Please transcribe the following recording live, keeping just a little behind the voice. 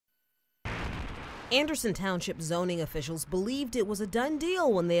Anderson Township zoning officials believed it was a done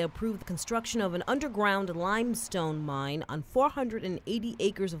deal when they approved the construction of an underground limestone mine on 480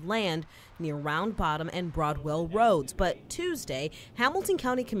 acres of land near Round Bottom and Broadwell roads. But Tuesday, Hamilton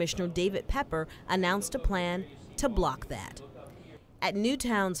County Commissioner David Pepper announced a plan to block that. At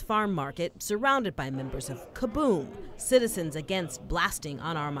Newtown's farm market, surrounded by members of Kaboom, Citizens Against Blasting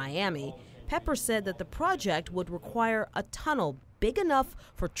on Our Miami, Pepper said that the project would require a tunnel big enough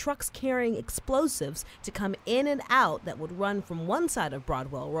for trucks carrying explosives to come in and out that would run from one side of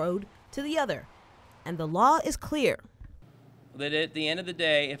Broadwell Road to the other. And the law is clear. That at the end of the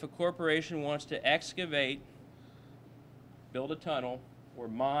day, if a corporation wants to excavate, build a tunnel, or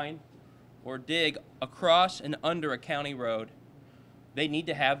mine, or dig across and under a county road, they need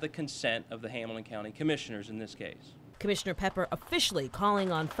to have the consent of the Hamilton County Commissioners in this case. Commissioner Pepper officially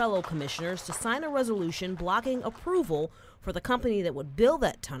calling on fellow commissioners to sign a resolution blocking approval for the company that would build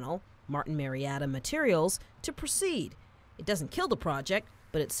that tunnel, Martin Marietta Materials, to proceed. It doesn't kill the project,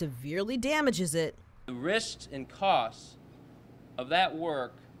 but it severely damages it. The risks and costs of that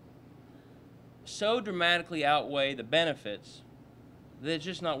work so dramatically outweigh the benefits that it's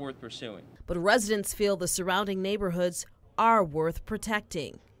just not worth pursuing. But residents feel the surrounding neighborhoods are worth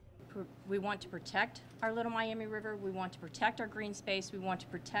protecting. We want to protect our Little Miami River. We want to protect our green space. We want to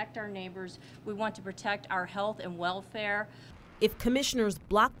protect our neighbors. We want to protect our health and welfare. If commissioners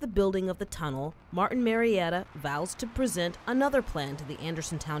block the building of the tunnel, Martin Marietta vows to present another plan to the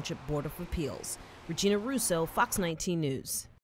Anderson Township Board of Appeals. Regina Russo, Fox 19 News.